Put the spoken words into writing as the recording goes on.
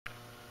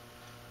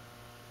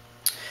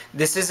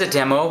This is a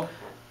demo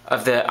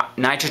of the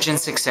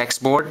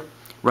Nitrogen6X board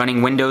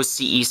running Windows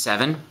CE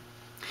 7.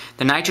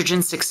 The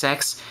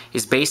Nitrogen6X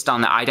is based on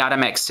the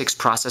i.MX6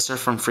 processor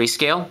from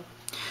Freescale.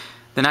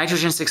 The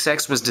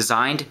Nitrogen6X was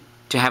designed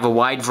to have a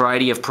wide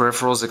variety of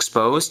peripherals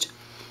exposed,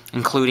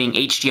 including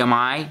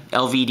HDMI,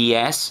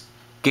 LVDS,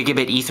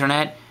 Gigabit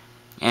Ethernet,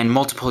 and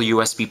multiple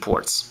USB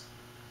ports.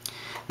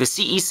 The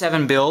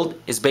CE7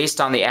 build is based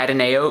on the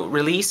Adeneo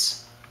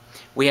release.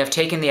 We have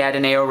taken the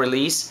Adeneo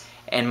release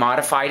and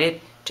modified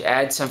it to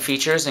add some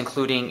features,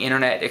 including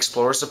Internet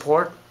Explorer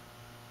support.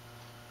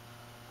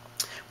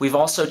 We've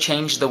also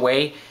changed the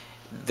way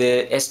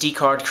the SD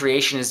card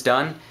creation is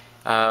done,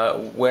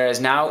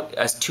 whereas now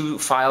two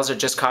files are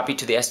just copied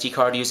to the SD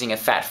card using a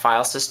FAT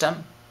file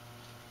system.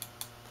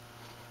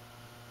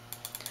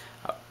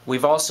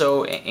 We've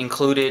also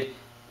included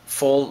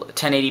full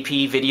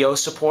 1080p video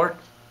support.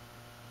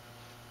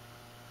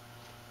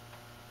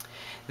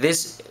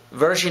 This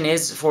version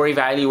is for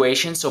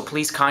evaluation, so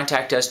please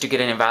contact us to get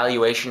an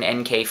evaluation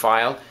NK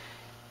file